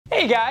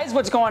Hey guys,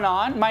 what's going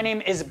on? My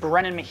name is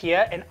Brennan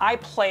Mejia and I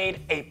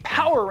played a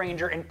Power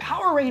Ranger in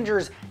Power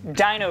Rangers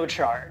Dino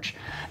Charge.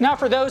 Now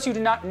for those who do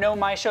not know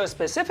my show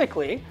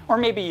specifically, or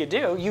maybe you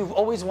do, you've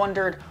always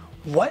wondered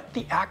what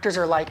the actors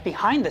are like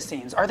behind the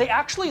scenes. Are they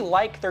actually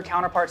like their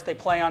counterparts they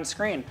play on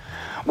screen?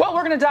 Well,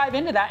 we're going to dive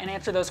into that and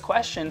answer those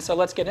questions, so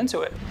let's get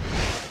into it.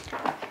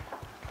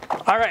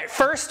 Alright,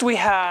 first we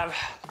have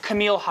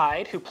Camille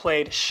Hyde, who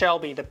played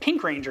Shelby, the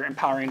Pink Ranger in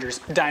Power Rangers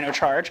Dino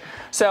Charge.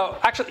 So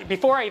actually,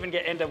 before I even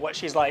get into what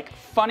she's like,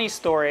 funny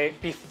story,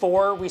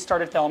 before we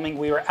started filming,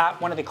 we were at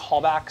one of the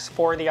callbacks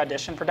for the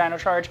audition for Dino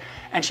Charge,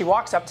 and she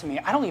walks up to me.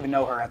 I don't even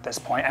know her at this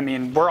point. I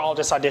mean, we're all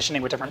just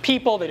auditioning with different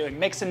people. They're doing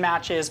mix and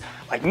matches,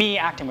 like me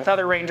acting with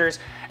other Rangers.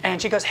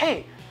 And she goes,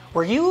 hey,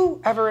 were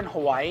you ever in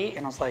Hawaii?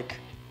 And I was like,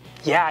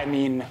 yeah, I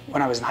mean,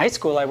 when I was in high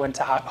school, I went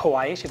to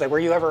Hawaii. She's like, were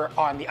you ever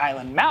on the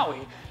island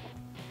Maui?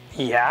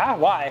 Yeah,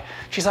 why?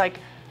 She's like,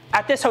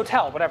 at this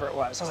hotel, whatever it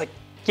was. I was like,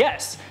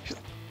 yes. She's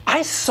like,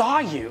 I saw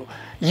you.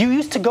 You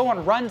used to go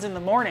on runs in the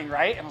morning,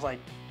 right? And I was like,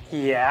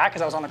 yeah,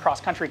 because I was on the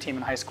cross-country team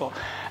in high school.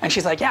 And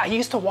she's like, yeah, I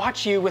used to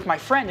watch you with my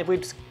friend and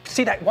we'd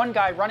see that one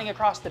guy running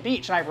across the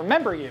beach and I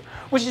remember you,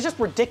 which is just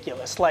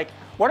ridiculous. Like,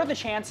 what are the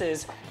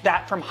chances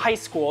that from high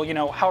school, you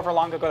know, however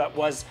long ago that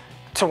was,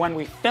 to when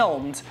we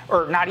filmed,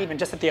 or not even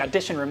just at the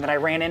audition room, that I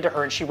ran into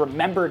her and she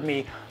remembered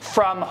me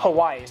from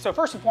Hawaii. So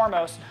first and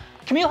foremost,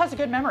 Camille has a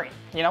good memory.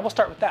 You know, we'll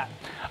start with that.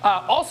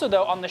 Also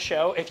though, on the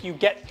show, if you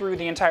get through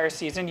the entire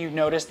season, you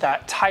notice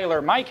that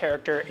Tyler, my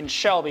character, and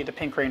Shelby, the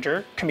Pink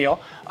Ranger, Camille,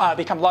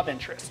 become love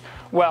interests.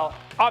 Well,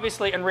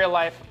 obviously in real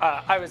life,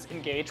 I was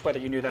engaged, whether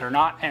you knew that or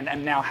not, and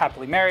am now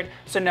happily married.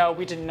 So no,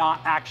 we did not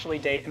actually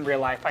date in real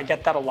life. I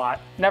get that a lot.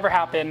 Never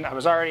happened. I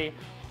was already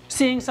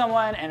seeing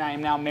someone and I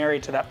am now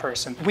married to that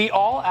person. We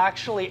all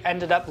actually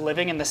ended up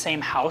living in the same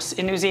house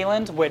in New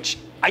Zealand, which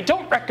I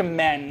don't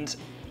recommend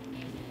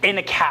in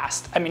a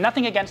cast. I mean,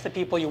 nothing against the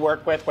people you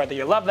work with, whether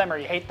you love them or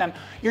you hate them.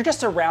 You're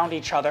just around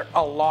each other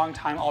a long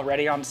time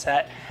already on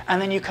set,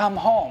 and then you come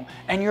home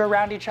and you're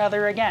around each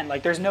other again.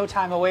 Like, there's no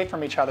time away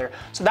from each other.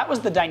 So that was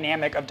the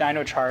dynamic of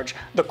Dino Charge,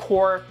 the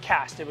core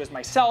cast. It was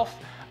myself,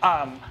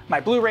 my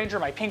Blue Ranger,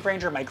 my Pink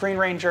Ranger, my Green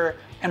Ranger,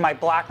 and my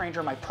Black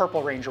Ranger, my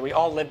Purple Ranger. We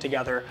all lived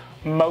together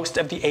most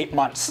of the 8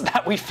 months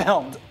that we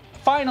filmed.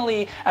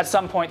 Finally, at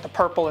some point, the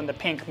purple and the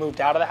pink moved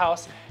out of the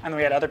house and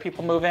we had other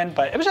people move in,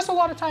 but it was just a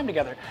lot of time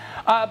together.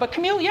 But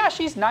Camille, yeah,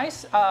 she's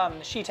nice.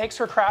 She takes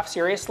her craft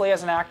seriously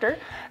as an actor,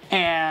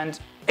 and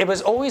it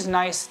was always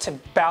nice to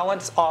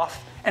balance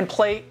off and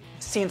play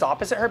scenes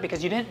opposite her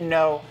because you didn't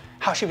know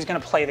how she was gonna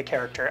play the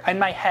character. In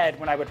my head,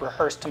 when I would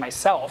rehearse to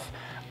myself,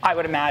 I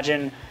would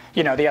imagine,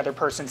 you know, the other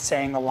person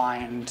saying the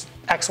line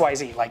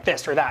XYZ, like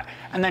this or that.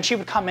 And then she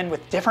would come in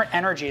with different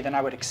energy than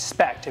I would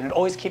expect, and it'd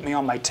always keep me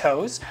on my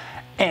toes.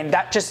 And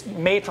that just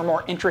made for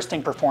more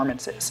interesting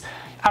performances.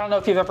 I don't know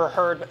if you've ever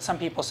heard, but some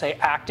people say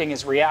acting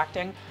is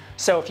reacting.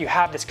 So if you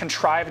have this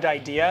contrived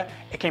idea,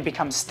 it can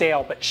become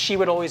stale, but she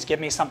would always give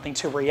me something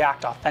to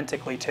react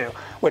authentically to,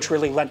 which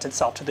really lent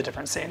itself to the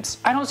different scenes.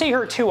 I don't see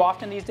her too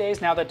often these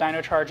days now that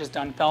Dino Charge is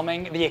done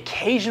filming. The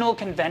occasional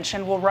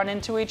convention will run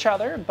into each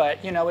other,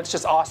 but you know, it's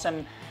just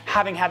awesome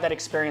having had that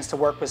experience to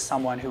work with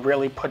someone who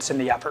really puts in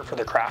the effort for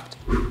the craft.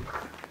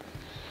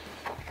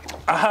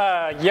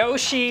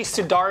 Yoshi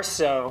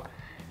Sudarso.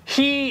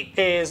 He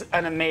is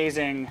an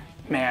amazing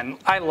man.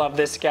 I love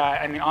this guy.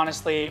 I mean,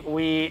 honestly,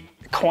 we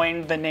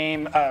coined the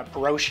name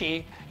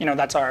Broshi. You know,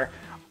 that's our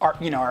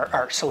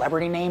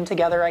celebrity name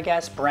together, I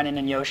guess, Brennan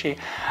and Yoshi.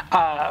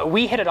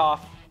 We hit it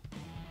off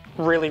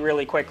really,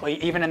 really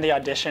quickly. Even in the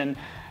audition,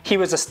 he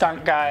was a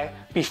stunt guy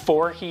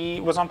before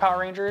he was on Power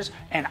Rangers,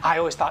 and I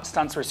always thought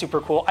stunts were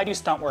super cool. I do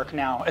stunt work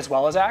now as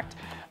well as act,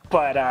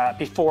 but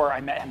before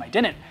I met him, I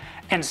didn't.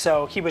 And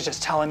so he was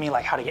just telling me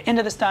like how to get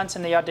into the stunts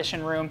in the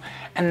audition room.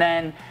 And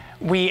then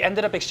we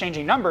ended up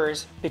exchanging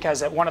numbers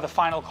because at one of the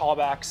final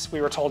callbacks,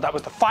 we were told that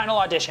was the final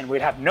audition.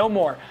 We'd have no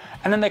more.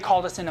 And then they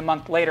called us in a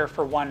month later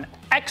for one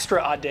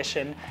extra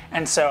audition.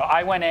 And so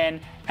I went in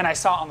and I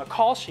saw on the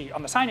call sheet,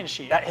 on the sign-in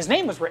sheet, that his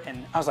name was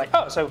written. I was like,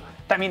 oh, so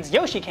that means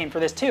Yoshi came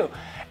for this too.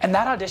 And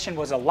that audition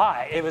was a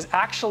lie. It was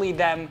actually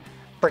them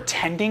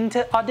pretending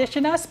to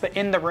audition us, but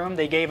in the room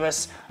they gave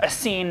us a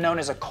scene known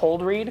as a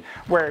cold read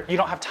where you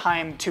don't have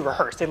time to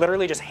rehearse. They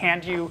literally just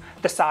hand you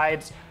the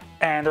sides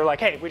and they're like,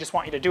 hey, we just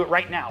want you to do it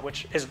right now,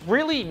 which is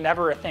really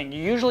never a thing.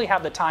 You usually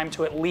have the time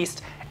to at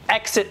least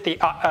exit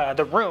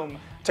the room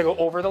to go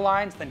over the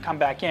lines, then come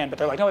back in, but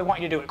they're like, no, we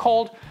want you to do it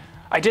cold.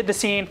 I did the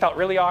scene, felt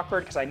really awkward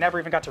because I never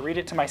even got to read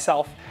it to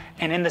myself,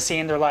 and in the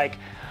scene they're like,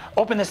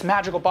 open this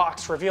magical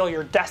box, reveal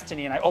your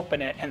destiny, and I open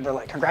it, and they're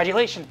like,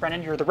 congratulations,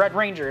 Brennan, you're the Red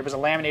Ranger. It was a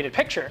laminated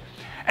picture.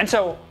 And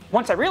so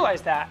once I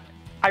realized that,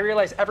 I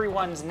realized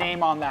everyone's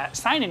name on that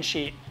sign-in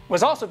sheet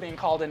was also being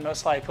called in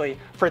most likely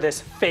for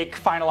this fake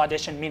final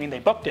audition, meaning they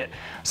booked it.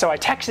 So I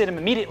texted him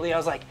immediately. I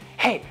was like,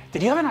 hey,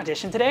 did you have an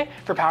audition today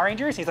for Power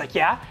Rangers? He's like,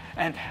 yeah.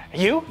 And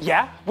you?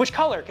 Yeah. Which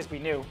color? Because we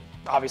knew,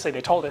 obviously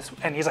they told us.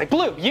 And he's like,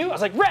 blue. You? I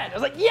was like, red. I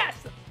was like, yes.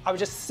 I was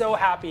just so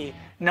happy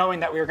knowing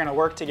that we were gonna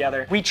work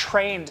together. We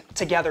trained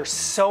together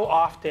so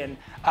often.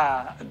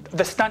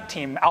 The stunt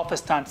team, Alpha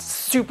Stunts,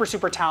 super,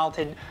 super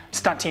talented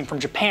stunt team from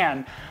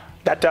Japan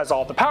that does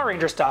all the Power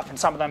Ranger stuff, and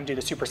some of them do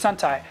the Super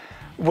Sentai,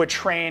 would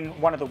train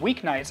one of the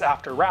weeknights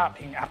after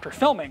wrapping, after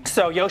filming.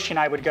 So Yoshi and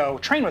I would go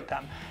train with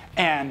them.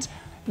 And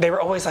they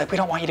were always like, we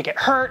don't want you to get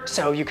hurt,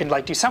 so you can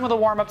like do some of the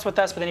warm-ups with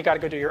us, but then you gotta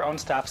go do your own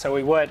stuff. So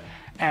we would.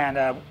 And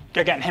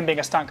again, him being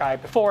a stunt guy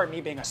before,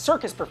 me being a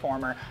circus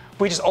performer,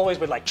 we just always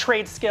would like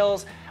trade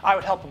skills. I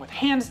would help him with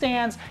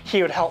handstands,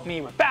 he would help me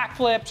with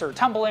backflips or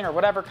tumbling or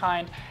whatever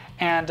kind.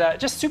 And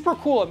just super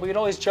cool. And we would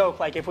always joke,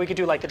 like, if we could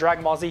do like the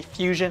Dragon Ball Z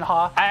fusion,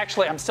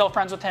 I'm still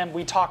friends with him.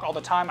 We talk all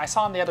the time. I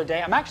saw him the other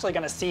day. I'm actually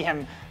gonna see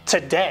him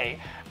today.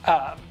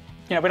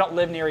 You know, we don't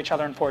live near each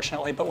other,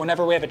 unfortunately, but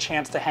whenever we have a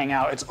chance to hang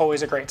out, it's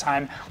always a great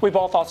time. We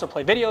both also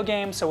play video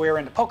games, so we were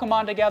into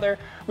Pokemon together.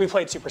 We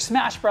played Super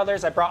Smash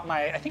Brothers. I brought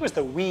my, I think it was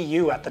the Wii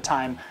U at the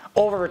time,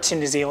 over to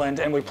New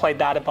Zealand, and we played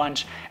that a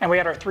bunch. And we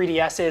had our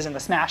 3DSs, and the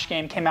Smash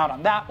game came out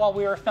on that while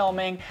we were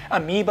filming.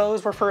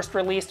 Amiibos were first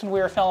released when we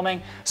were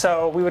filming,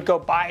 so we would go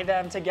buy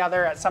them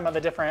together at some of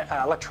the different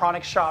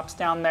electronic shops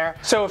down there.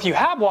 So if you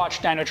have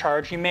watched Dino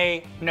Charge, you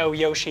may know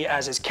Yoshi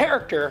as his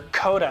character,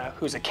 Koda,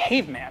 who's a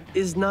caveman.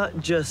 It's not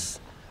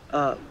just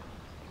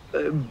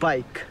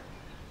bike.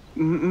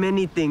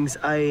 Many things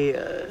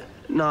I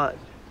not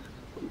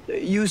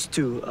used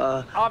to.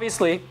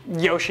 Obviously,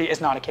 Yoshi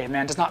is not a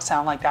caveman, does not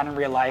sound like that in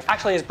real life.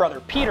 Actually, his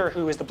brother Peter,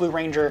 who is the Blue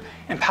Ranger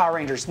in Power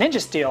Rangers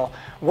Ninja Steel,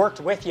 worked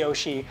with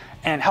Yoshi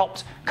and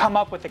helped come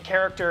up with the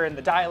character and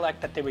the dialect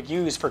that they would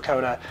use for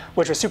Koda,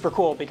 which was super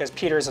cool because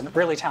Peter's a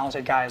really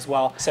talented guy as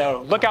well.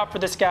 So look out for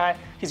this guy.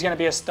 He's gonna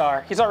be a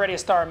star. He's already a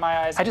star in my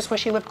eyes. I just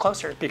wish he lived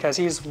closer because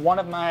he's one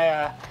of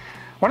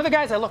the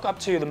guys I look up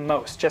to the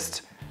most.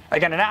 Just,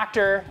 again, an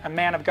actor, a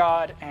man of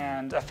God,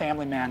 and a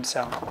family man,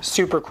 so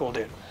super cool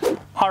dude.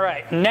 All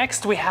right,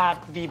 next we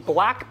have the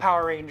Black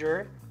Power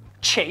Ranger,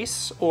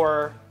 Chase,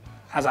 or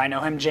as I know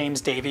him,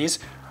 James Davies.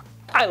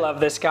 I love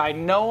this guy.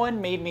 No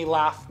one made me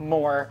laugh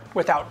more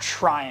without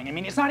trying. I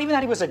mean, it's not even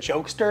that he was a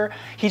jokester.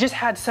 He just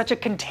had such a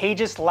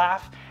contagious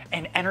laugh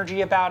and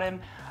energy about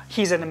him.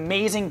 He's an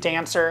amazing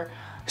dancer,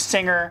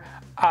 singer,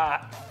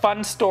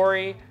 fun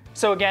story.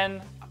 So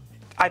again,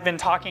 I've been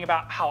talking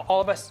about how all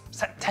of us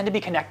tend to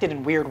be connected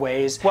in weird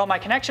ways. Well, my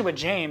connection with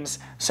James,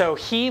 so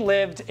he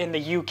lived in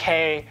the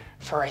UK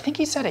for, I think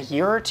he said a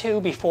year or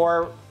two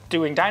before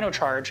doing Dino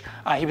Charge.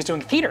 He was doing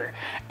theater.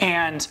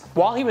 And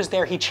while he was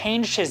there, he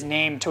changed his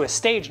name to a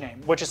stage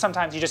name, which is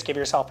sometimes you just give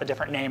yourself a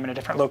different name in a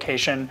different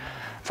location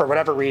for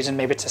whatever reason.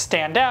 Maybe it's to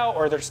stand out,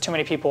 or there's too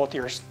many people with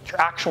your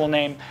actual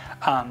name,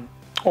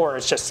 or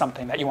it's just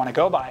something that you want to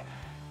go by.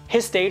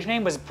 His stage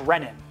name was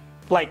Brennan.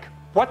 Like,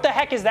 what the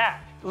heck is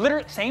that?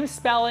 Literally, same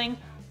spelling,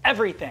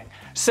 everything.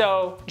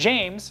 So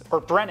James, or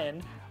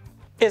Brennan,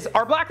 is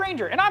our Black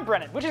Ranger, and I'm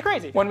Brennan, which is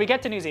crazy. When we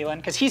get to New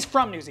Zealand, because he's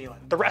from New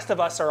Zealand, the rest of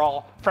us are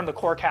all from the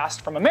core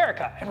cast from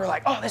America, and we're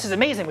like, oh, this is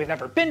amazing. We've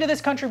never been to this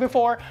country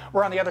before.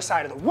 We're on the other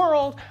side of the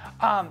world.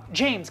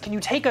 James, can you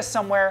take us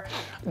somewhere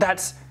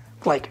that's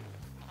like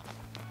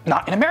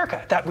not in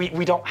America, that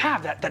we don't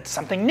have, that's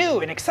something new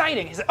and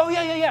exciting? He's like, oh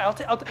yeah,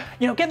 I'll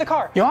you know, get in the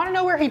car. You wanna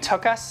know where he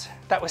took us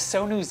that was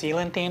so New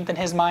Zealand themed in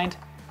his mind?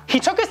 He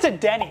took us to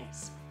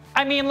Denny's.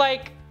 I mean,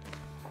 like,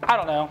 I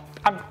don't know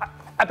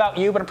about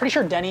you, but I'm pretty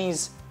sure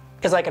Denny's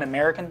is like an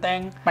American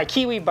thing. My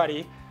Kiwi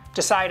buddy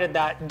decided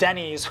that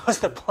Denny's was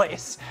the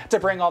place to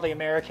bring all the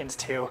Americans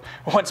to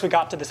once we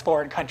got to this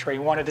foreign country.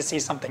 We wanted to see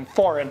something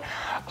foreign.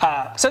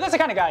 So that's the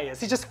kind of guy he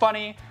is. He's just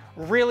funny,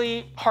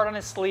 really hard on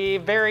his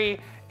sleeve, very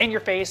in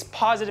your face,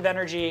 positive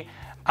energy.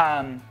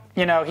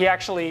 You know, he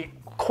actually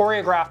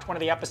choreographed one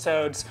of the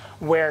episodes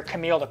where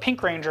Camille, the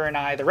Pink Ranger, and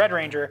I, the Red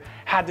Ranger,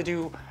 had to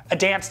do a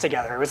dance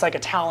together. It was like a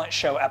talent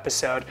show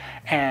episode,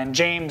 and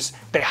James,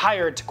 they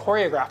hired to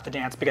choreograph the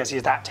dance because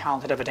he's that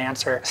talented of a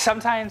dancer.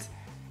 Sometimes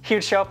he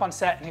would show up on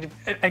set,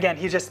 and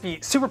he'd just be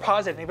super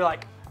positive, and he'd be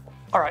like,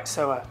 all right,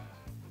 so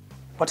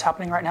what's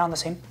happening right now in the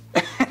scene?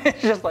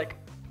 It's just like,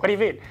 what do you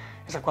mean?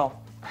 He's like,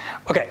 well,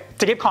 okay,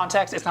 to give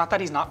context, it's not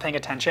that he's not paying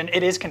attention,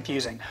 it is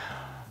confusing.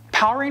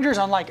 Power Rangers,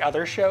 unlike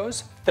other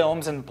shows,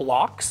 films in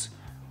blocks.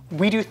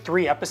 We do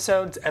 3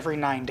 episodes every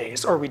 9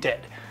 days, or we did.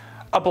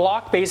 A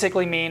block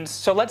basically means,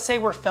 so let's say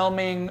we're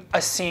filming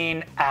a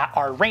scene at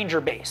our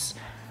Ranger base.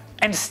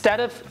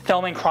 Instead of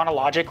filming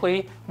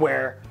chronologically,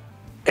 where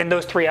in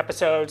those 3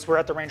 episodes, we're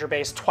at the Ranger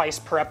base twice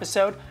per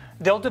episode,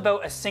 they'll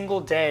devote a single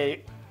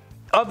day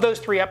of those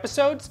 3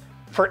 episodes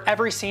for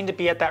every scene to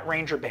be at that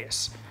Ranger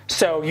base.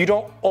 So you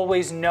don't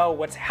always know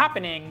what's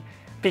happening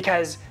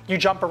because you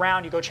jump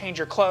around, you go change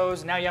your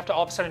clothes, now you have to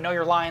all of a sudden know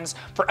your lines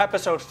for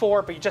episode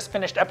 4, but you just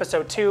finished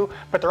episode 2,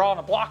 but they're all in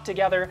a block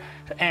together,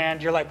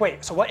 and you're like,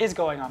 wait, so what is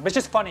going on? But it's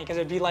just funny because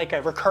it'd be like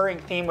a recurring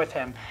theme with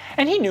him.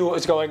 And he knew what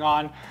was going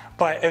on,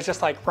 but it was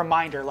just like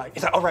reminder, like,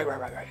 he's like, oh, right.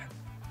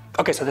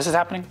 Okay, so this is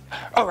happening?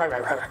 Oh,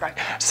 right.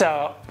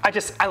 So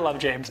I love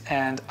James,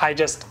 and I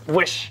just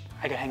wish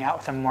I could hang out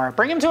with him more.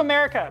 Bring him to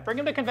America, bring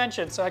him to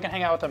conventions so I can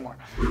hang out with him more.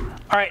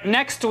 All right,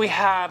 next we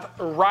have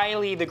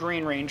Riley the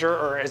Green Ranger,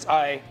 or as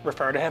I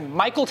refer to him,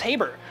 Michael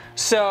Tabor.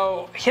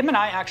 So him and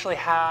I actually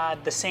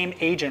had the same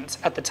agents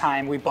at the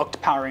time we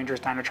booked Power Rangers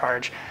Dino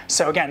Charge.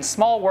 So again,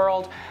 small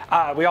world,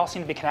 we all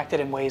seem to be connected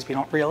in ways we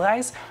don't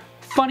realize.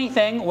 Funny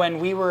thing, when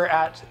we were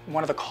at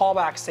one of the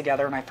callbacks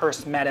together and I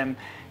first met him,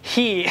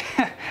 he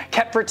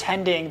kept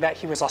pretending that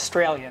he was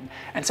Australian.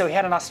 And so he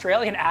had an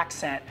Australian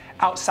accent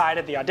outside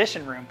of the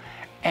audition room.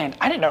 And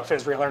I didn't know if it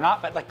was real or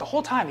not, but like the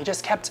whole time he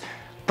just kept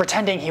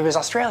pretending he was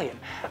Australian.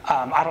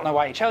 I don't know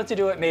why he chose to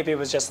do it. Maybe it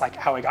was just like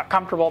how he got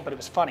comfortable, but it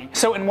was funny.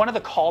 So in one of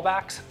the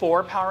callbacks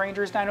for Power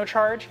Rangers Dino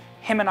Charge,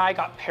 him and I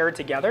got paired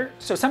together.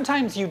 So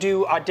sometimes you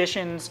do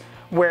auditions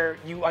where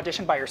you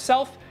audition by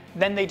yourself,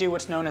 then they do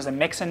what's known as a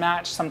mix and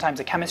match, sometimes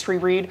a chemistry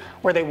read,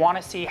 where they want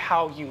to see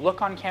how you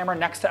look on camera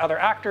next to other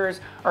actors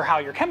or how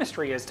your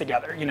chemistry is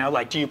together. You know,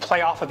 like, do you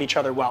play off of each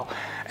other well?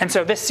 And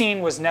so this scene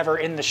was never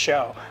in the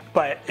show,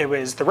 but it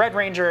was the Red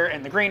Ranger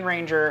and the Green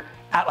Ranger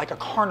at like a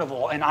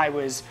carnival, and I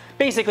was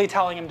basically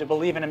telling him to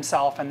believe in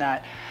himself and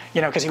that,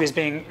 you know, because he was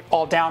being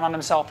all down on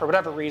himself for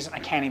whatever reason, I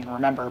can't even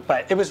remember,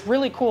 but it was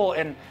really cool,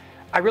 and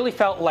I really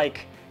felt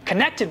like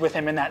connected with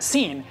him in that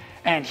scene.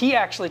 And he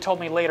actually told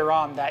me later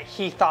on that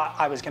he thought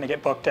I was going to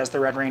get booked as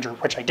the Red Ranger,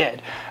 which I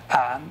did,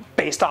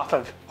 based off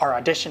of our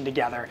audition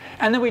together.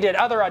 And then we did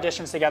other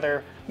auditions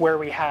together where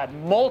we had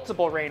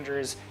multiple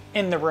Rangers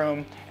in the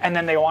room, and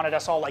then they wanted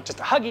us all like just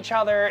to hug each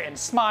other and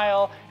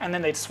smile, and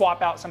then they'd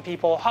swap out some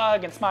people,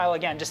 hug and smile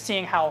again, just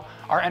seeing how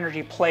our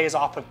energy plays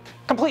off of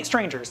complete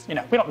strangers. You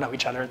know, we don't know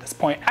each other at this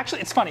point. Actually,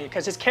 it's funny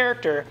because his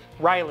character,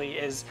 Riley,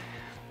 is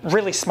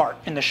really smart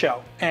in the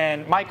show,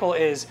 and Michael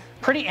is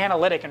pretty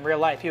analytic in real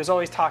life. He was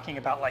always talking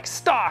about like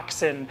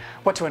stocks and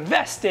what to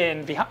invest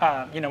in,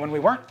 you know, when we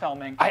weren't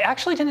filming. I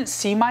actually didn't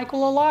see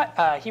Michael a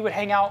lot. He would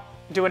hang out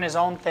doing his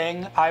own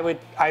thing. I would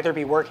either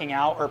be working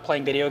out or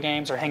playing video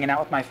games or hanging out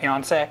with my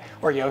fiance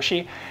or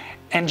Yoshi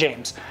and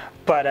James.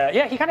 But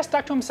yeah, he kind of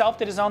stuck to himself,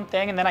 did his own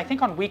thing, and then I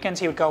think on weekends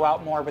he would go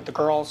out more with the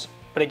girls.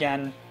 But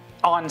again,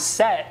 on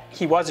set,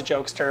 he was a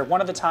jokester.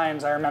 One of the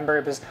times I remember,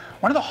 it was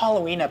one of the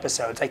Halloween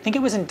episodes. I think it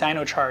was in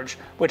Dino Charge,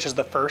 which is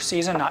the first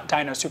season, not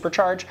Dino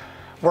Supercharge.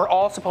 We're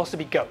all supposed to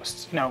be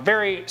ghosts. You know,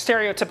 very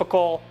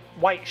stereotypical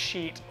white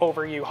sheet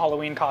over you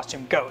Halloween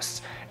costume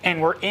ghosts. And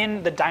we're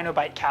in the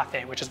Dinobite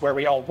Cafe, which is where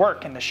we all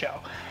work in the show.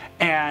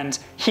 And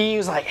he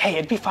was like, hey,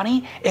 it'd be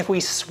funny if we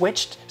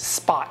switched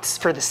spots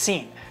for the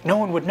scene. No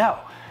one would know.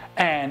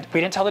 And we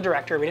didn't tell the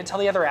director, we didn't tell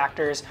the other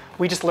actors,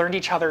 we just learned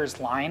each other's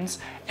lines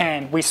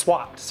and we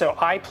swapped. So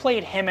I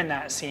played him in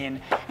that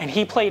scene and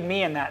he played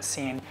me in that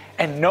scene,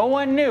 and no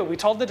one knew. We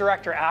told the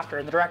director after,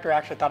 and the director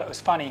actually thought it was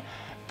funny.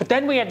 But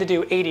then we had to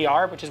do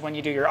ADR, which is when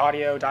you do your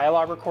audio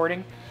dialogue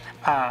recording,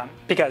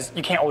 because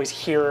you can't always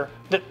hear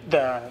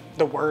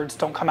the words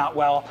don't come out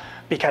well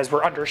because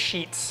we're under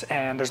sheets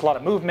and there's a lot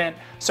of movement.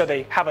 So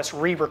they have us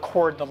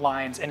re-record the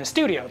lines in a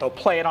studio. They'll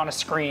play it on a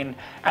screen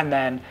and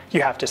then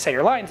you have to say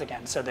your lines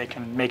again so they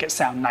can make it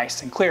sound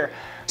nice and clear.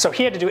 So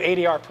he had to do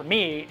ADR for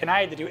me and I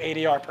had to do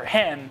ADR for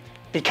him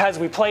because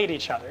we played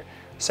each other.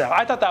 So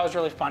I thought that was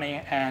really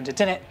funny, and it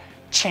didn't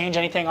change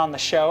anything on the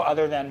show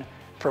other than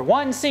for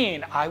one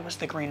scene, I was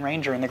the Green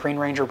Ranger and the Green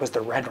Ranger was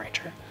the Red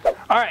Ranger.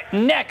 All right,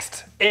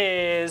 next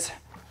is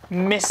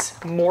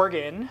Miss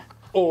Morgan,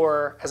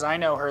 or as I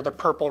know her, the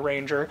Purple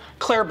Ranger,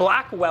 Claire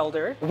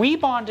Blackwelder. We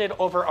bonded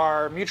over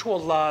our mutual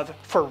love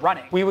for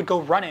running. We would go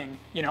running,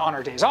 you know, on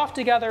our days off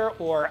together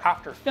or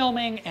after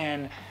filming,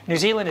 and New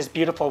Zealand is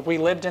beautiful. We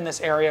lived in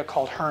this area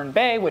called Herne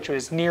Bay, which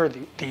was near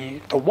the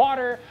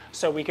water,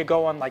 so we could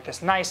go on like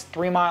this nice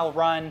 3-mile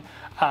run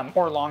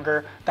or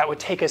longer that would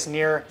take us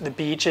near the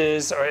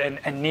beaches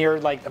and near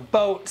like the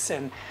boats,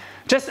 and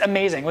just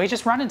amazing. We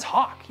just run and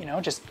talk, you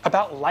know, just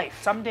about life.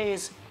 Some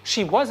days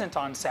she wasn't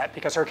on set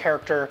because her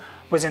character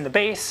was in the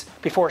base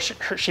before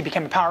she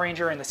became a Power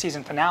Ranger in the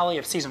season finale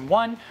of season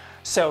 1.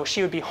 So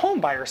she would be home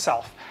by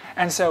herself.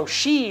 And so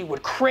she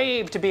would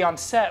crave to be on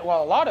set,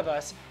 while a lot of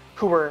us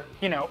who were,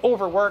 you know,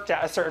 overworked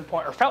at a certain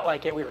point or felt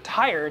like it, we were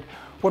tired,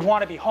 would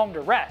want to be home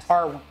to rest.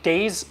 Our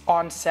days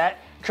on set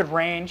could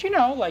range, you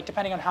know, like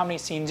depending on how many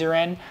scenes you're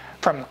in,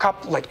 from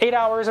like 8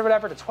 hours or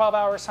whatever to 12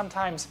 hours,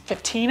 sometimes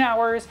 15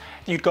 hours.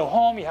 You'd go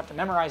home, you have to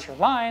memorize your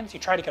lines, you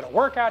try to get a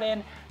workout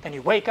in, then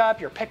you wake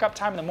up, your pickup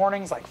time in the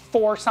morning is like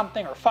 4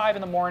 something or 5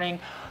 in the morning,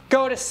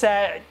 go to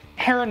set,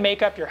 hair and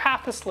makeup, you're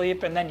half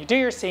asleep, and then you do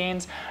your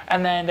scenes,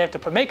 and then they have to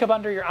put makeup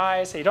under your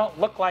eyes so you don't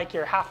look like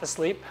you're half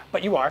asleep,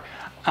 but you are.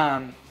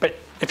 But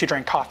if you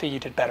drank coffee, you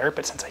did better,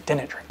 but since I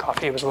didn't drink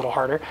coffee, it was a little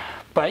harder.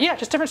 But yeah,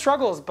 just different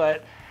struggles,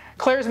 but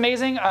Claire's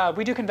amazing.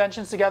 We do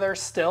conventions together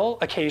still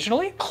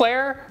occasionally.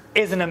 Claire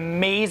is an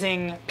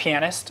amazing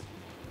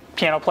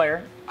piano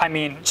player. I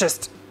mean,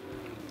 just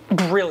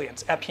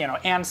brilliant at piano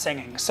and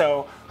singing.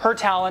 So her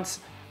talents,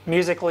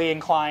 musically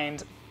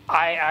inclined,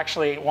 I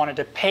actually wanted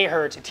to pay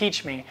her to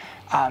teach me.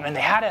 And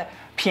they had a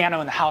piano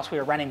in the house we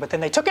were renting, but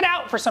then they took it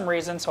out for some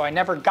reason, so I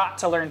never got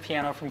to learn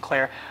piano from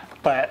Claire.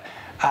 But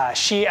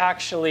she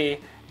actually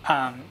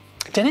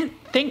didn't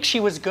think she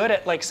was good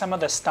at like some of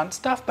the stunt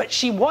stuff, but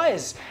she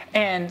was.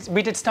 And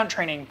we did stunt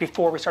training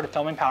before we started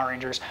filming Power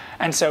Rangers.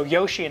 And so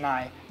Yoshi and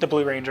I, the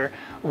Blue Ranger,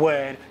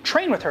 would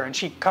train with her, and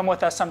she'd come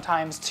with us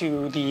sometimes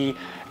to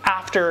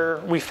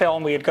after we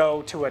film, we'd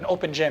go to an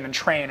open gym and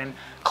train. And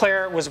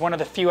Claire was one of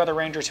the few other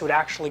Rangers who would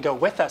actually go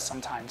with us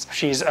sometimes.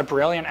 She's a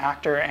brilliant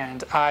actor,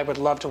 and I would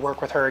love to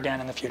work with her again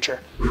in the future.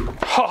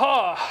 Ha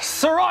ha,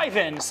 Sir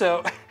Ivan.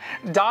 So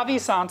Davi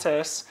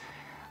Santos,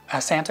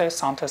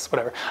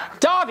 whatever.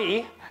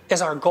 Davi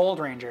is our Gold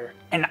Ranger,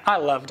 and I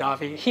love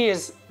Davi. He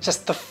is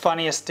just the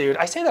funniest dude.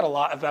 I say that a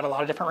lot about a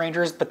lot of different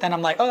Rangers, but then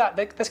I'm like, oh,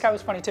 this guy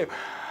was funny too.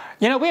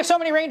 You know, we have so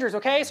many Rangers,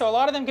 okay? So a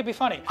lot of them could be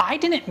funny. I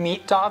didn't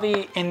meet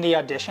Davi in the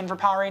audition for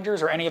Power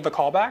Rangers or any of the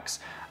callbacks.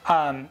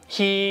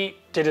 He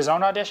did his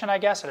own audition, I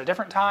guess, at a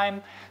different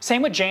time.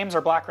 Same with James, our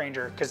Black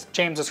Ranger, because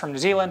James is from New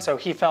Zealand, so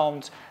he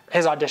filmed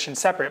his audition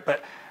separate.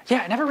 But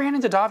yeah, I never ran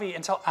into Davi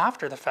until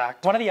after the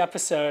fact. One of the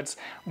episodes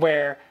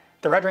where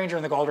the Red Ranger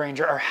and the Gold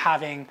Ranger are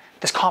having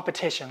this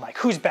competition, like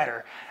who's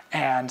better,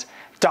 and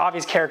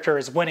Davi's character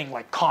is winning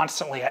like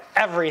constantly at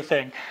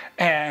everything.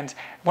 And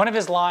one of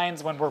his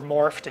lines when we're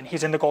morphed and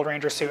he's in the Gold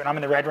Ranger suit and I'm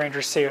in the Red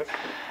Ranger suit,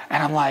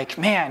 and I'm like,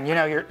 man, you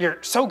know, you're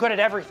so good at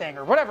everything,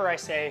 or whatever I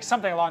say,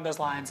 something along those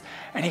lines.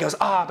 And he goes,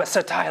 but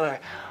Sir Tyler,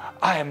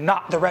 I am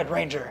not the Red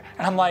Ranger.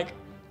 And I'm like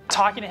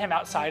talking to him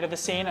outside of the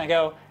scene. I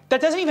go,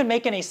 that doesn't even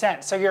make any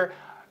sense. So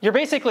you're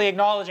basically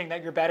acknowledging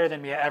that you're better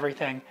than me at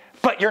everything,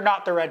 but you're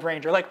not the Red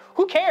Ranger. Like,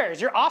 who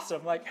cares? You're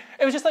awesome. Like,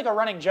 it was just like a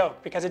running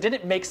joke because it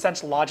didn't make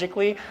sense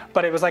logically,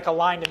 but it was like a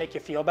line to make you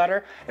feel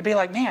better. It'd be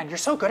like, man, you're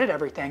so good at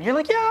everything. You're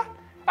like, yeah,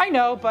 I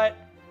know, but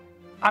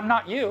I'm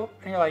not you.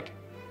 And you're like,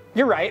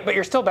 you're right, but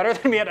you're still better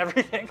than me at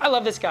everything. I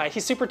love this guy.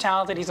 He's super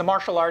talented. He's a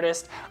martial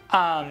artist.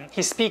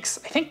 He speaks,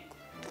 I think,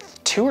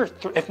 2 or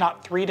 3, if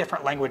not 3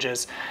 different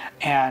languages.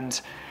 And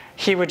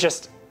he would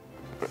just,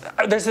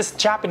 there's this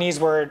Japanese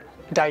word,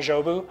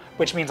 daijobu,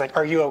 which means like,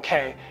 are you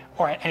okay?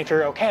 And if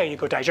you're okay, you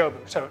go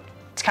daijobu. So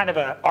it's kind of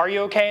a, are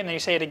you okay? And then you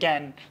say it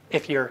again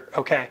if you're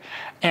okay.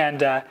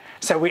 And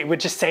so we would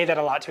just say that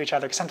a lot to each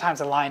other, because sometimes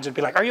the lines would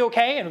be like, are you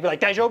okay? And we'd be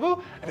like,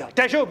 daijobu? I'd be like,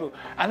 daijobu.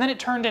 And then it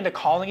turned into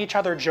calling each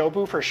other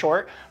Jobu for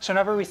short. So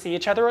whenever we see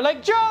each other, we're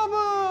like,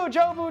 Jobu,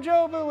 Jobu,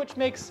 Jobu, which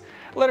makes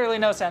literally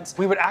no sense.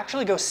 We would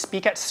actually go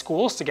speak at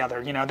schools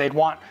together. You know, they'd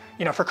want,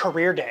 you know, for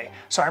career day.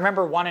 So I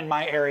remember one in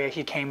my area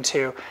he came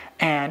to,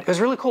 and it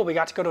was really cool. We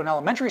got to go to an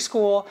elementary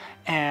school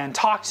and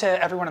talk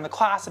to everyone in the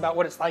class about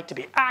what it's like to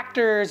be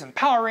actors and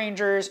Power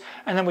Rangers.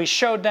 And then we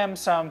showed them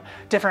some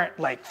different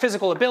like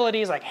physical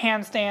abilities, like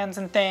handstands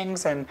and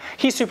things. And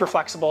he's super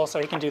flexible, so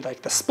he can do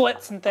like the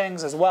splits and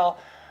things as well.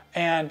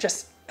 And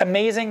just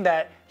amazing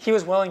that he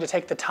was willing to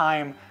take the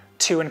time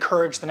to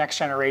encourage the next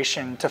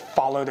generation to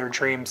follow their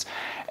dreams.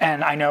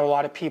 And I know a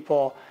lot of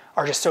people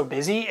are just so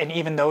busy, and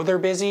even though they're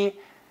busy,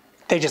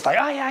 they just like,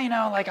 oh yeah, you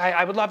know, like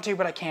I would love to,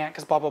 but I can't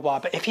because blah, blah, blah.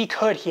 But if he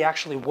could, he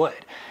actually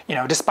would, you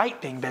know, despite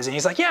being busy.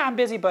 He's like, yeah, I'm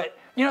busy, but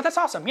you know, that's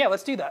awesome. Yeah,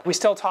 let's do that. We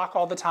still talk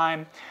all the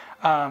time.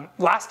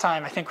 Last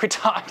time I think we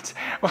talked,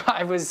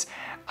 I was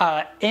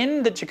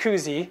in the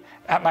jacuzzi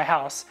at my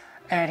house,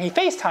 and he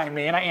FaceTimed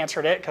me, and I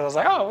answered it because I was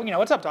like, oh, you know,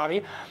 what's up,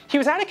 Davi? He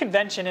was at a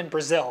convention in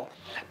Brazil,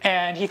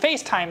 and he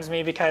FaceTimes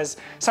me because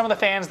some of the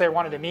fans there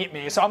wanted to meet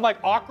me. So I'm like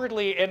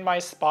awkwardly in my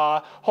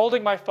spa,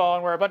 holding my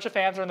phone where a bunch of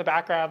fans are in the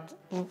background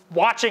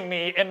watching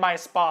me in my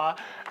spa.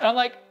 And I'm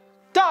like,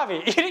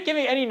 Davi, you didn't give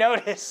me any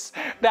notice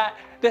that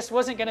this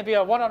wasn't gonna be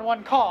a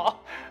one-on-one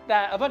call,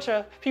 that a bunch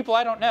of people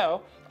I don't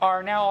know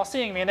are now all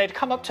seeing me, and they'd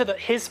come up to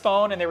his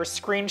phone and they were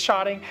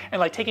screenshotting and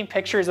like taking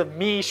pictures of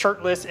me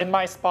shirtless in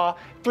my spa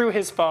through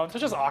his phone. So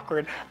it's just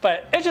awkward,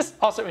 but it's just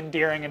also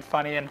endearing and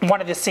funny. And one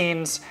of the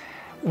scenes,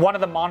 one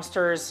of the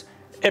monsters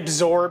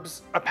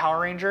absorbs a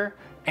Power Ranger,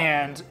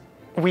 and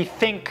we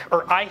think,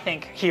 or I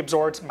think he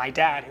absorbs my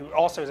dad, who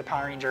also is a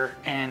Power Ranger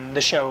in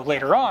the show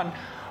later on.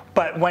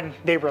 But when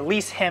they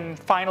release him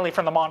finally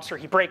from the monster,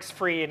 he breaks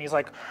free and he's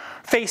like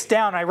face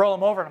down. I roll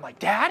him over and I'm like,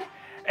 Dad?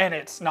 And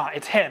it's not,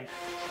 it's him.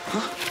 Huh?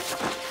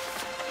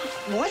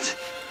 What?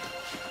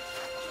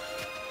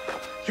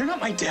 You're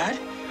not my dad?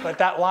 But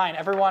that line,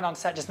 everyone on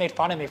set just made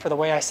fun of me for the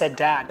way I said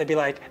dad. They'd be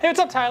like, hey, what's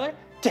up, Tyler?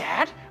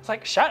 Dad? It's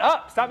like, shut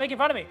up, stop making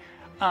fun of me.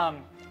 I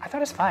thought it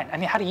was fine. I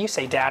mean, how do you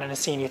say dad in a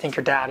scene? You think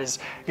your dad is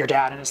your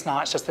dad, and it's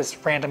not. It's just this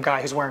random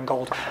guy who's wearing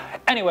gold.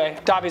 Anyway,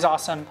 Davi's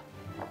awesome.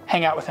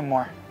 Hang out with him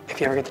more if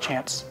you ever get the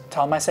chance.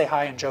 Tell him I say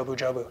hi and Jobu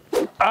Jobu.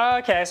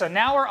 Okay, so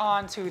now we're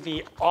on to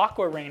the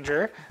Aqua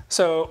Ranger.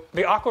 So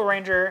the Aqua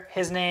Ranger,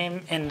 his name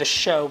in the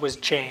show was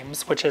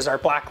James, which is our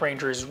Black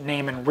Ranger's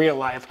name in real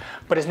life,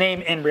 but his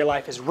name in real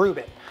life is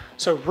Ruben.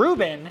 So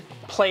Ruben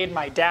played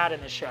my dad in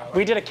the show.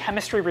 We did a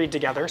chemistry read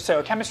together. So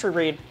a chemistry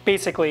read,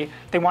 basically,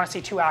 they want to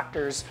see 2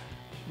 actors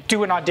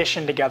do an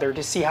audition together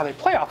to see how they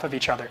play off of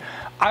each other.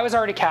 I was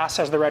already cast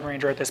as the Red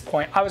Ranger at this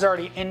point. I was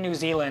already in New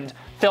Zealand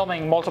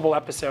filming multiple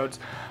episodes,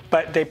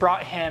 but they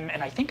brought him,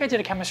 and I think I did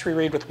a chemistry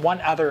read with one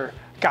other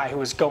guy who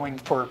was going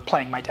for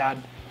playing my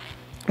dad.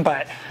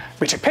 But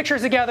we took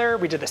pictures together,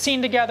 we did the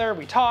scene together,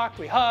 we talked,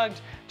 we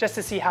hugged, just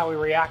to see how we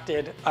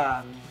reacted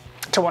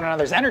to one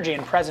another's energy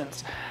and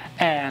presence.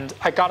 And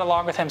I got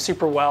along with him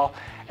super well.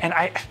 And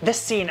this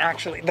scene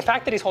actually, the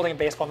fact that he's holding a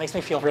baseball makes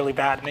me feel really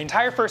bad. In the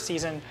entire first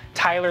season,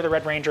 Tyler, the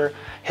Red Ranger,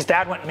 his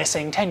dad went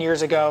missing 10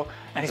 years ago,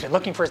 and he's been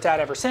looking for his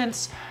dad ever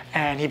since,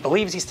 and he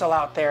believes he's still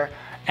out there.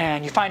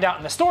 And you find out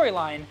in the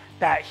storyline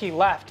that he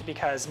left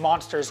because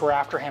monsters were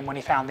after him when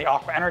he found the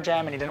Aqua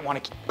Energem, and he didn't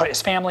want to put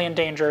his family in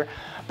danger.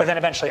 But then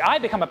eventually I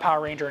become a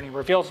Power Ranger, and he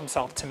reveals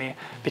himself to me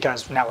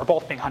because now we're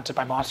both being hunted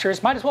by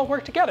monsters. Might as well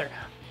work together.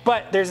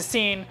 But there's a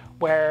scene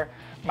where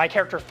my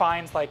character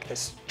finds like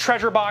this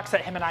treasure box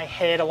that him and I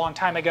hid a long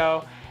time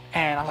ago,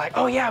 and I'm like,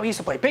 oh yeah, we used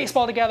to play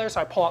baseball together,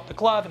 so I pull out the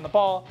glove and the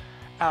ball,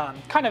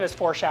 kind of as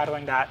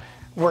foreshadowing that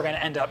we're gonna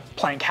end up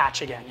playing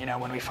catch again, you know,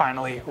 when we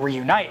finally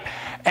reunite.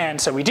 And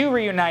so we do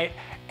reunite,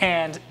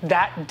 and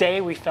that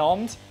day we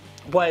filmed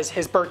was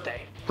his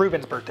birthday,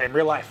 Ruben's birthday in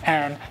real life.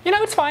 And you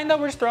know, it's fine though,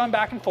 we're just throwing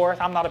back and forth.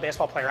 I'm not a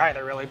baseball player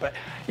either really, but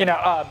you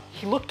know,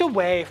 he looked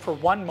away for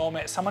one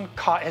moment, someone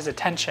caught his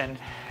attention,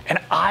 and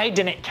I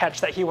didn't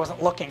catch that he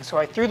wasn't looking. So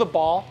I threw the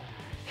ball,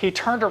 he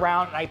turned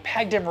around, and I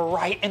pegged him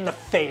right in the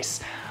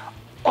face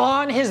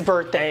on his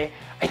birthday.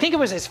 I think it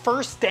was his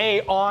first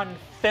day on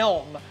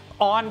film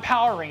on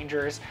Power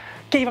Rangers.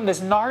 Gave him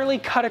this gnarly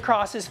cut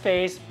across his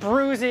face,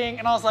 bruising,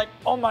 and I was like,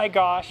 oh my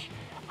gosh,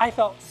 I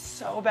felt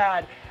so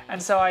bad.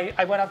 And so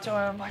I went up to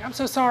him, like, I'm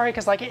so sorry,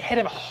 because like it hit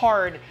him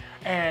hard,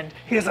 and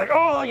he was like,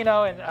 oh, you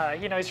know,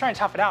 and you know, he's trying to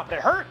tough it out, but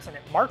it hurts, and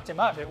it marked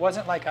him up. It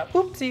wasn't like a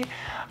oopsie.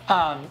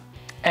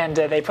 And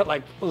they put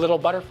like a little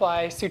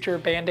butterfly suture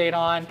band-aid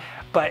on,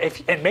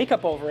 and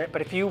makeup over it.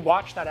 But if you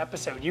watch that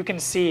episode, you can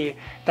see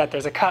that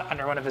there's a cut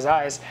under one of his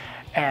eyes,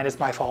 and it's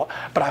my fault.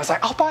 But I was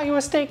like, I'll buy you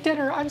a steak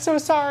dinner, I'm so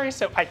sorry.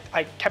 So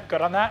I kept good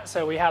on that.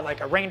 So we had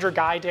like a Ranger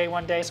Guy Day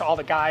one day, so all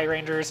the Guy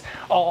Rangers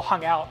all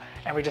hung out,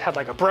 and we just had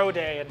like a bro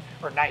day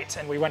or night,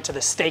 and we went to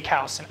the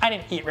steakhouse, and I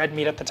didn't eat red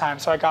meat at the time,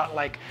 so I got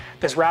like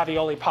this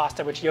ravioli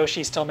pasta, which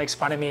Yoshi still makes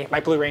fun of me, my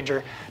Blue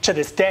Ranger, to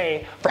this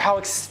day, for how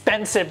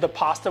expensive the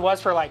pasta was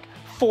for like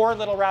 4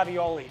 little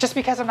ravioli. Just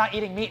because I'm not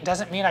eating meat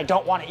doesn't mean I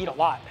don't want to eat a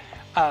lot.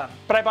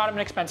 But I bought him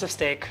an expensive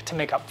steak to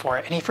make up for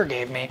it, and he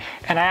forgave me.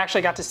 And I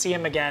actually got to see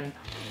him again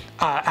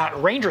at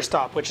Ranger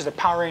Stop, which is a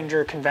Power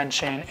Ranger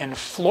convention in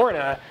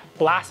Florida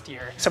last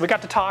year. So we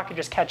got to talk and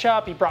just catch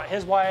up. He brought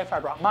his wife, I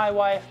brought my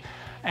wife.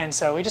 And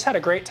so we just had a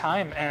great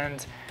time.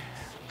 And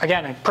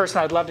again, a person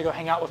I'd love to go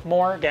hang out with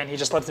more. Again, he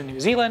just lives in New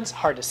Zealand, it's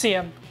hard to see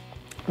him.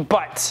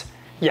 But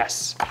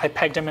yes, I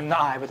pegged him in the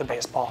eye with a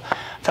baseball.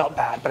 Felt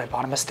bad, but I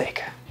bought him a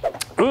steak.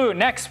 Ooh,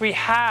 next we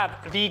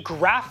have the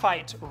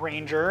Graphite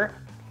Ranger,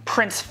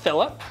 Prince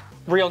Philip,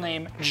 real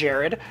name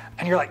Jared.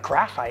 And you're like,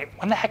 graphite?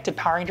 When the heck did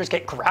Power Rangers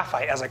get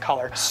graphite as a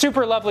color?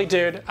 Super lovely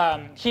dude.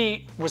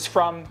 He was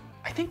from,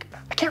 I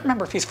can't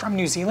remember if he's from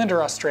New Zealand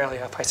or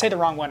Australia. If I say the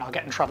wrong one, I'll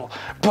get in trouble.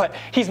 But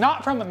he's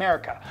not from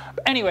America.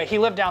 But anyway, he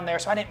lived down there,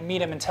 so I didn't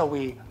meet him until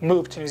we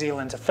moved to New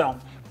Zealand to film.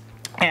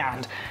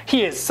 And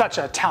he is such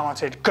a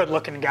talented,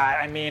 good-looking guy.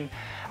 I mean,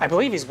 I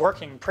believe he's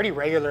working pretty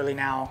regularly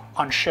now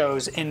on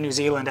shows in New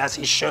Zealand, as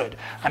he should.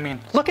 I mean,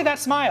 look at that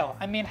smile.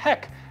 I mean,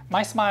 heck,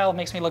 my smile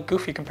makes me look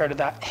goofy compared to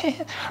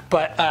that.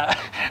 But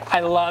I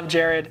love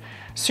Jared.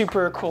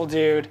 Super cool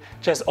dude.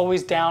 Just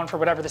always down for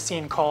whatever the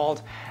scene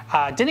called.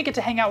 Didn't get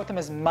to hang out with him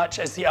as much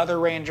as the other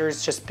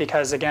Rangers, just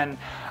because, again,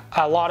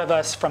 a lot of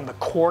us from the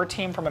core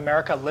team from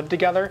America lived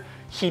together.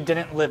 He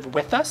didn't live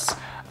with us.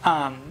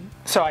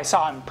 So I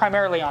saw him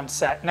primarily on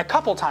set and a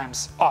couple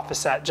times off the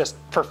set just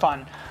for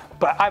fun.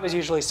 But I was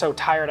usually so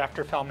tired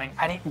after filming,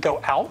 I didn't go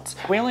out.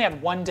 We only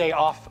had 1 day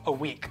off a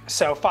week.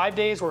 So 5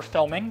 days were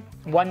filming.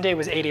 1 day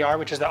was ADR,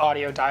 which is the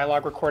audio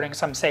dialogue recording.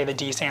 Some say the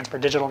D stands for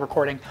digital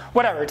recording.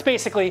 Whatever, it's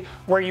basically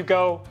where you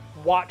go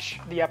watch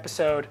the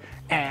episode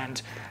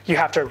and you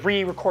have to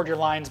re-record your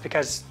lines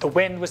because the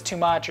wind was too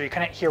much or you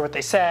couldn't hear what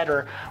they said,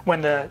 or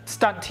when the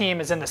stunt team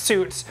is in the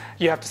suits,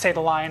 you have to say the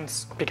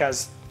lines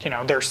because, you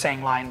know, they're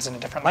saying lines in a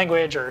different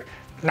language or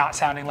not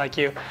sounding like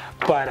you.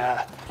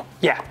 But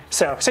yeah,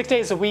 so 6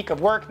 days a week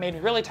of work made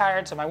me really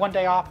tired, so my 1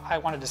 day off, I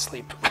wanted to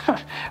sleep.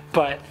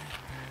 But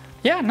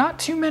yeah, not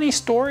too many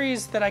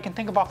stories that I can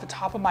think of off the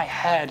top of my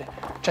head,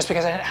 just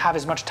because I didn't have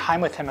as much time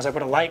with him as I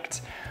would have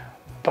liked.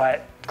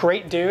 But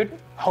great dude,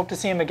 hope to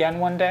see him again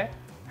one day.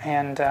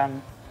 And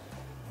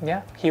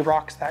yeah, he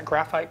rocks that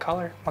graphite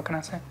color, what can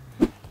I say?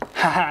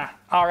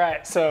 All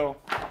right, so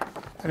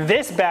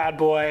this bad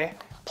boy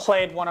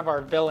played one of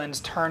our villains,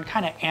 turned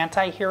kind of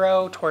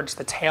anti-hero towards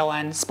the tail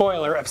end,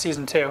 spoiler, of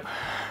season 2.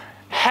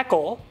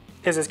 Heckle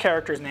is his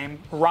character's name.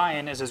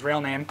 Ryan is his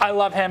real name. I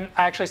love him.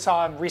 I actually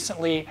saw him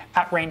recently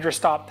at Ranger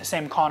Stop, the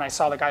same con I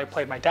saw the guy who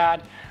played my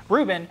dad,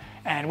 Ruben,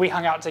 and we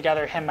hung out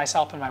together, him,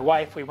 myself, and my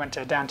wife. We went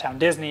to downtown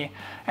Disney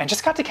and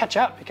just got to catch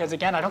up because,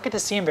 again, I don't get to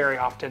see him very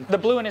often. The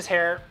blue in his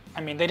hair,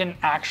 I mean, they didn't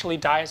actually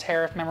dye his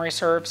hair if memory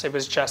serves. It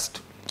was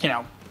just, you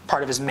know,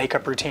 part of his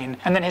makeup routine.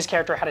 And then his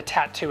character had a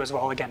tattoo as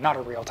well. Again, not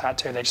a real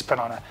tattoo. They just put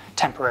on a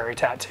temporary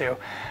tattoo.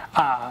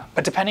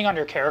 But depending on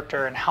your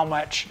character and how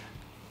much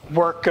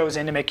work goes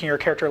into making your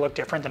character look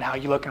different than how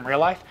you look in real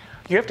life,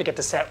 you have to get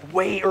to set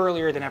way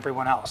earlier than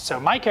everyone else. So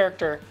my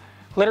character,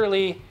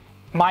 literally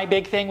my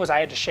big thing was I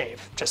had to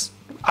shave.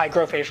 I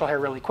grow facial hair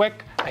really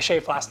quick. I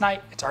shaved last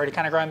night. It's already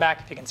kind of growing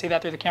back, if you can see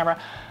that through the camera.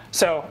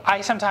 So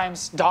I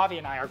sometimes, Davi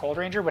and I, our Gold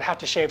Ranger, would have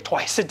to shave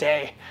twice a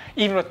day,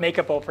 even with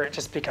makeup over it,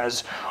 just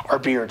because our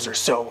beards are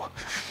so,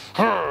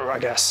 I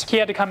guess. He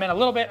had to come in a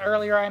little bit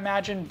earlier, I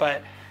imagine,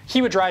 but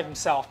he would drive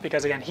himself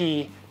because, again,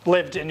 he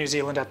lived in New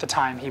Zealand at the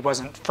time. He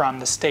wasn't from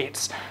the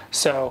States.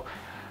 So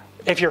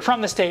if you're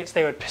from the States,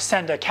 they would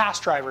send a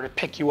cast driver to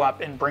pick you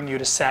up and bring you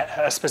to set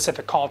at a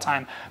specific call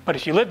time. But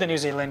if you lived in New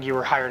Zealand, you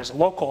were hired as a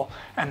local,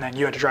 and then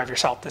you had to drive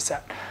yourself to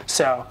set.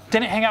 So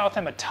didn't hang out with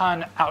him a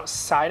ton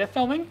outside of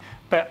filming,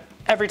 but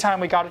every time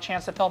we got a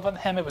chance to film with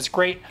him, it was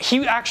great.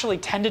 He actually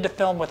tended to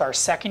film with our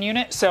second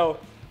unit. So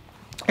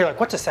you're like,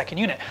 what's a second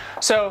unit?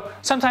 So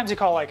sometimes you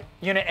call like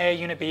unit A,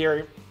 unit B,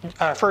 or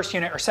first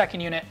unit or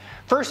second unit.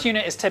 First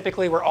unit is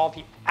typically where all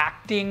the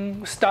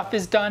acting stuff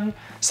is done.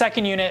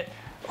 Second unit,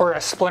 or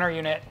a splinter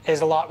unit, is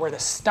a lot where the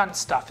stunt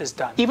stuff is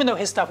done. Even though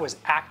his stuff was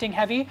acting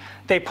heavy,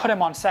 they put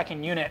him on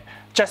second unit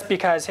just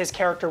because his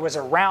character was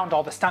around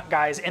all the stunt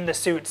guys in the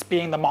suits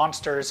being the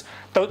monsters.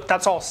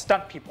 That's all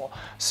stunt people.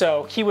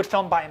 So he would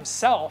film by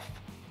himself.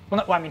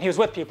 Well, I mean, he was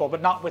with people,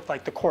 but not with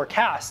like the core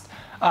cast,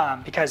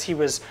 because he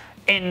was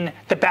in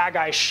the bad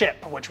guy's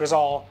ship, which was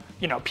all,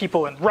 you know,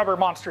 people in rubber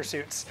monster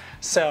suits.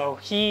 So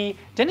he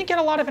didn't get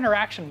a lot of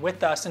interaction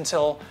with us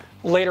until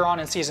later on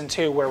in season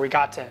 2, where we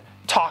got to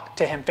talk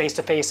to him face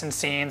to face in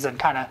scenes and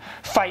kind of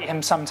fight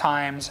him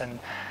sometimes, and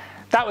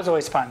that was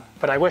always fun.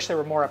 But I wish there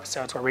were more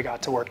episodes where we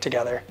got to work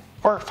together,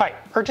 or fight,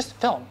 or just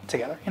film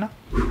together, you know?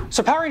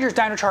 So Power Rangers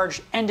Dino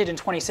Charge ended in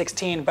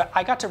 2016, but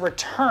I got to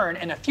return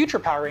in a future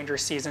Power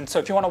Rangers season, so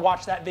if you want to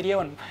watch that video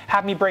and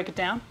have me break it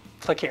down,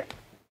 click here.